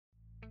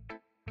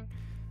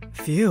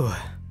Phew.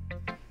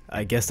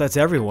 I guess that's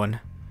everyone.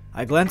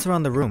 I glanced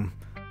around the room.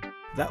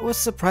 That was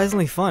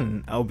surprisingly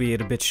fun, albeit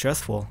a bit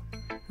stressful.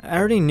 I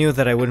already knew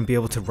that I wouldn't be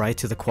able to write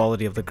to the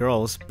quality of the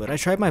girls, but I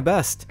tried my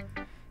best.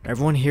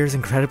 Everyone here is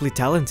incredibly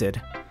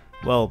talented.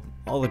 Well,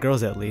 all the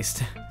girls at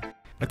least.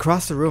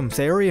 Across the room,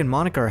 Sayori and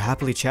Monica are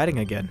happily chatting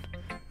again.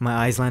 My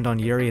eyes land on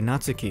Yuri and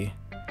Natsuki.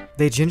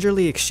 They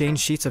gingerly exchange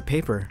sheets of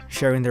paper,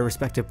 sharing their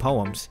respective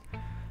poems.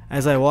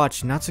 As I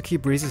watch,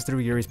 Natsuki breezes through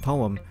Yuri's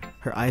poem,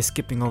 her eyes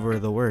skipping over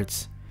the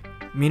words.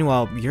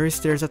 Meanwhile, Yuri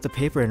stares at the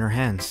paper in her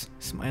hands,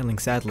 smiling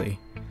sadly.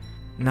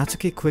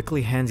 Natsuki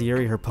quickly hands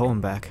Yuri her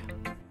poem back.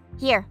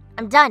 Here,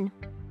 I'm done.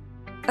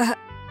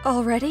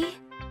 Already?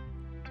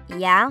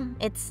 Yeah,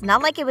 it's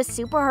not like it was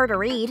super hard to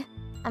read.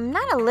 I'm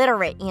not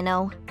illiterate, you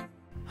know.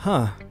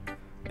 Huh.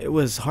 It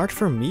was hard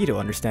for me to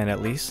understand,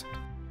 at least.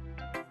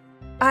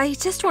 I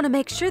just want to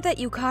make sure that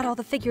you caught all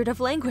the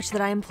figurative language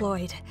that I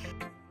employed.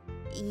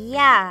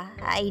 Yeah,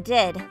 I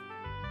did.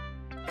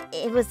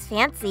 It was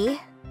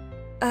fancy.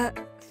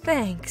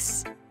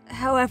 Thanks.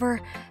 However,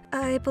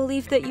 I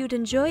believe that you'd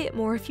enjoy it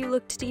more if you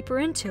looked deeper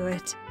into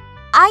it.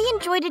 I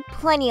enjoyed it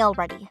plenty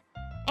already.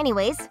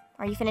 Anyways,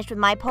 are you finished with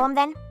my poem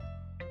then?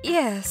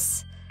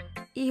 Yes.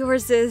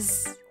 Yours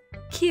is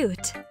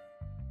cute.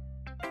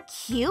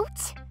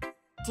 Cute?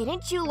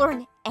 Didn't you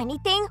learn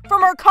anything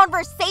from our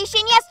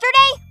conversation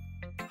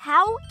yesterday?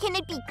 How can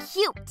it be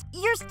cute?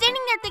 You're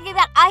standing there thinking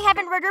that I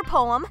haven't read your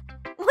poem,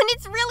 when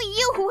it's really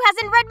you who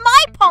hasn't read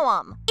my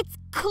poem. It's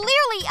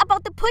clearly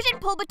about the push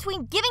and pull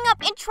between giving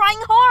up and trying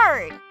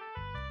hard.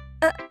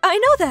 I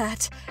know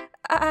that.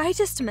 I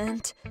just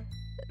meant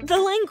the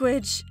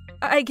language,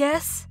 I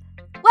guess.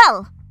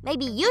 Well,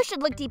 maybe you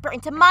should look deeper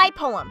into my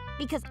poem,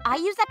 because I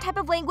use that type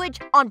of language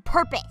on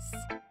purpose.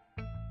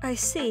 I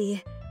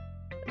see.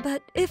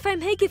 But if I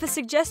may give a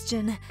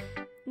suggestion,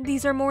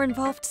 these are more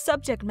involved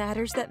subject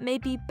matters that may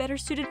be better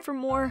suited for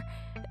more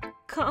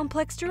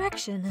complex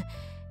direction.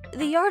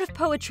 The art of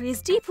poetry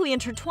is deeply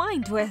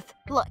intertwined with...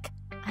 Look,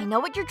 I know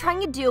what you're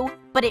trying to do,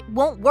 but it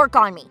won't work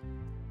on me.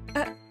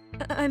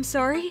 I'm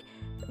sorry,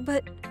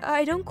 but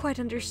I don't quite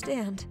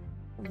understand.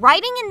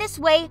 Writing in this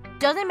way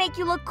doesn't make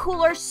you look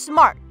cool or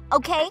smart,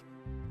 okay?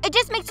 It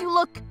just makes you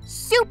look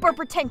super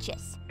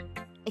pretentious.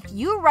 If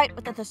you write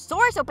with a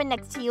thesaurus open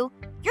next to you,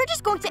 you're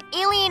just going to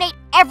alienate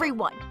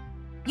everyone.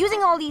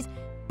 Using all these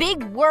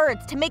big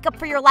words to make up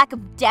for your lack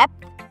of depth.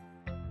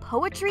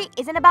 Poetry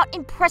isn't about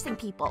impressing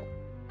people,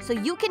 so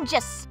you can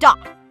just stop.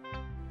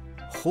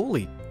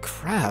 Holy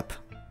crap.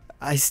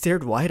 I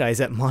stared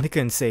wide-eyes at Monica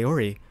and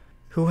Sayori,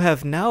 who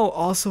have now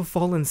also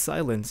fallen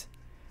silent.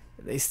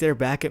 They stare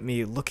back at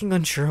me, looking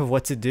unsure of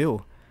what to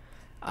do.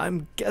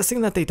 I'm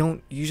guessing that they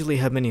don't usually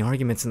have many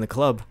arguments in the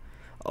club,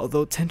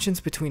 although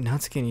tensions between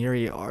Natsuki and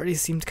Yuri already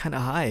seemed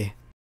kinda high.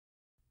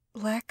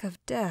 Lack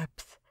of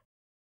depth.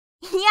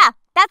 Yeah,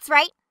 that's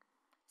right.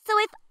 So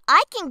if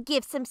I can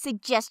give some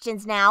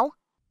suggestions now.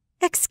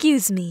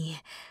 Excuse me.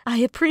 I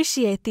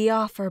appreciate the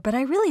offer, but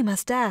I really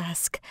must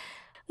ask.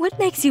 What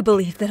makes you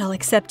believe that I'll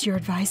accept your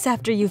advice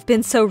after you've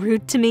been so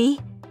rude to me?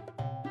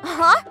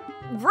 Huh?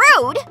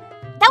 Rude?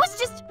 That was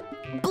just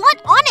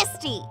blunt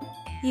honesty.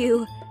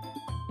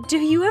 Do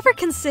you ever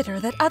consider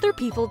that other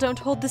people don't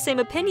hold the same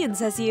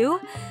opinions as you?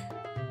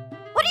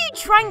 What are you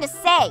trying to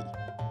say?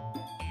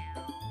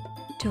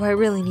 Do I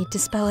really need to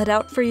spell it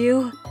out for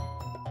you?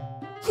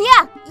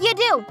 Yeah, you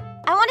do.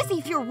 I want to see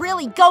if you're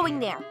really going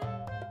there.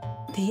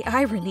 The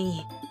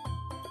irony.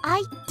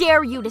 I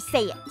dare you to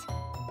say it.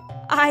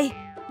 I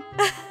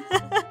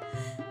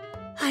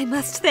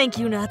must thank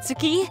you,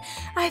 Natsuki.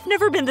 I've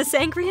never been this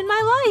angry in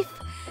my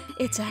life.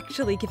 It's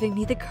actually giving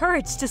me the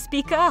courage to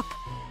speak up.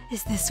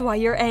 Is this why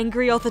you're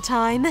angry all the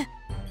time?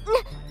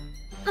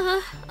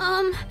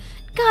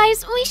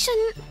 Guys, we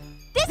shouldn't...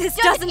 This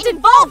doesn't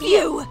involve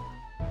you!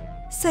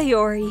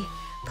 Sayori,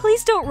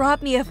 please don't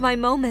rob me of my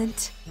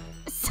moment.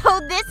 So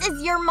this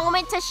is your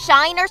moment to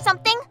shine or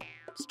something?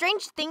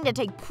 Strange thing to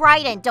take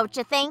pride in, don't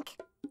you think?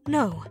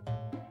 No.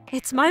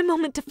 It's my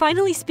moment to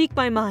finally speak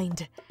my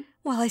mind,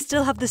 while I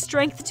still have the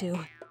strength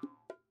to.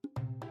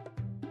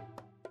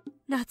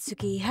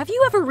 Natsuki, have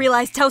you ever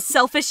realized how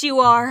selfish you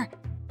are?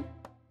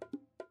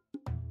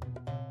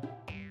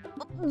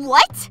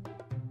 What?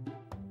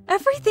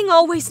 Everything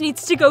always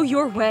needs to go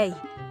your way.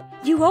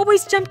 You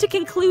always jump to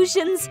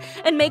conclusions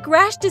and make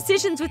rash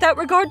decisions without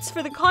regards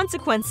for the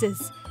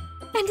consequences.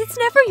 And it's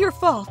never your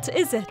fault,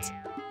 is it?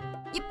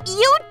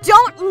 You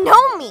don't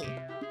know me!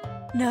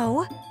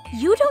 No,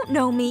 you don't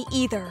know me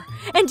either.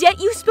 And yet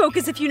you spoke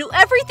as if you knew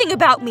everything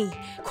about me.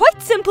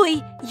 Quite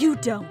simply, you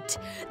don't.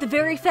 The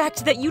very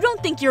fact that you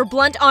don't think your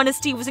blunt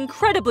honesty was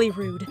incredibly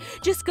rude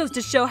just goes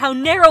to show how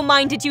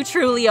narrow-minded you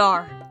truly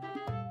are.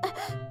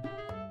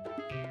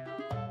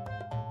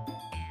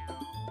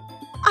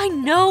 I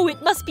know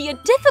it must be a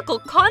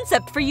difficult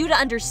concept for you to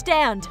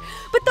understand,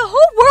 but the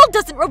whole world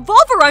doesn't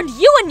revolve around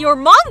you and your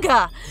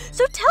manga!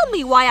 So tell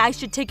me why I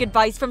should take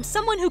advice from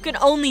someone who can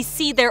only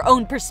see their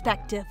own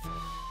perspective.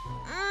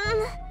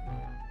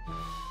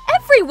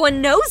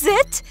 Everyone knows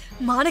it!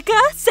 Monica,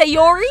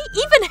 Sayori,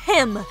 even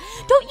him!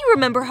 Don't you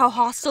remember how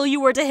hostile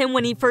you were to him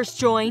when he first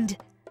joined?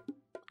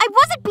 I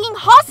wasn't being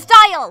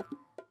hostile!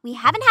 We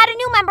haven't had a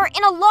new member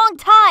in a long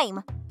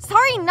time.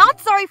 Sorry, not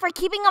sorry for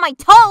keeping on my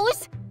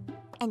toes.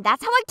 And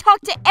that's how I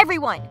talk to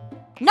everyone,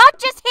 not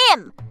just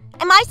him.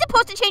 Am I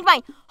supposed to change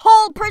my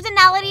whole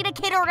personality to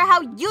cater to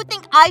how you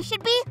think I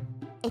should be?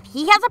 If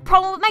he has a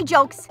problem with my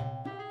jokes,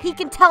 he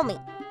can tell me.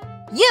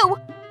 You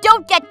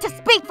don't get to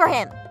speak for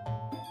him.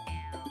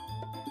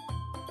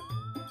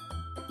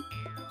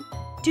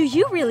 Do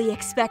you really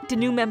expect a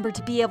new member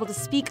to be able to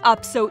speak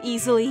up so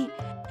easily?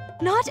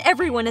 Not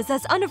everyone is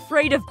as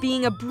unafraid of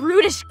being a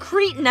brutish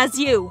cretin as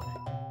you.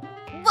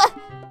 What?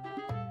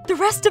 The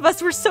rest of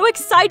us were so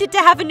excited to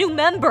have a new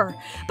member.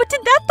 But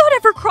did that thought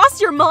ever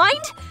cross your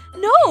mind?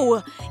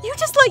 No! You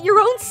just let your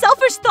own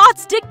selfish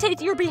thoughts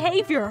dictate your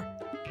behavior.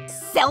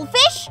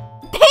 Selfish?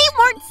 They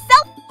weren't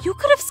You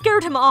could have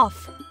scared him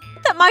off.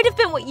 That might have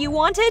been what you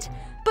wanted,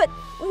 but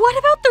what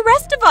about the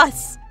rest of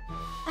us?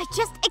 I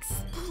just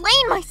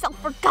explained myself,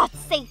 for God's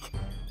sake.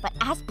 But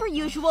as per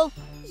usual,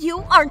 you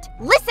aren't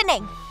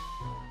listening.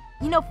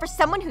 You know, for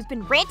someone who's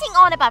been ranting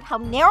on about how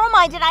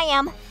narrow-minded I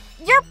am,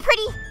 you're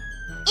pretty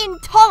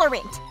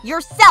intolerant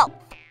yourself.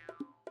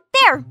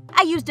 There,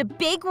 I used a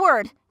big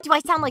word. Do I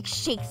sound like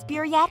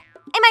Shakespeare yet?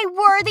 Am I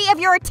worthy of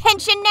your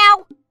attention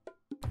now?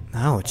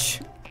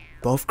 Ouch.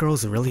 Both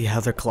girls really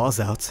have their claws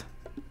out.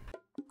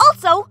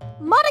 Also,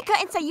 Monica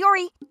and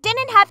Sayori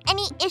didn't have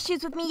any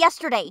issues with me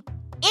yesterday.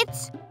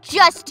 It's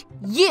just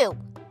you.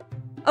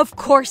 Of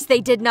course they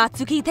did,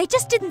 Natsuki. They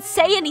just didn't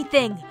say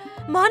anything.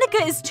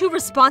 Monica is too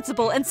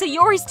responsible and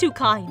Sayori's too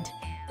kind.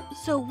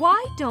 So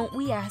why don't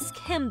we ask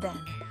him then?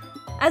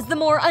 As the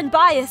more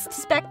unbiased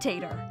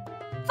spectator.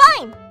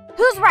 Fine.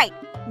 Who's right?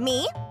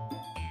 Me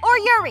or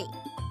Yuri?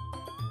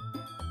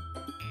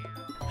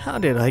 How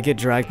did I get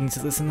dragged into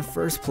this in the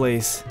first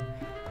place?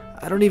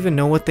 I don't even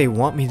know what they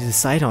want me to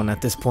decide on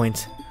at this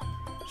point.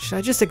 Should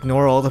I just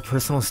ignore all the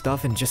personal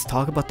stuff and just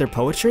talk about their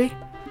poetry?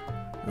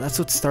 That's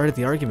what started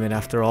the argument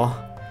after all.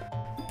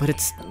 But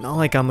it's not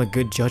like I'm a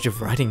good judge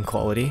of writing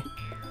quality,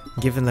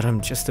 given that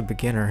I'm just a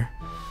beginner.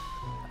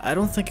 I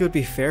don't think it would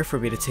be fair for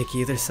me to take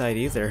either side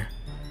either,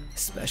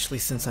 especially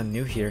since I'm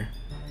new here.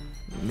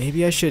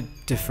 Maybe I should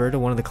defer to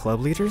one of the club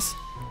leaders?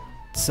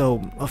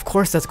 So, of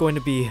course that's going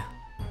to be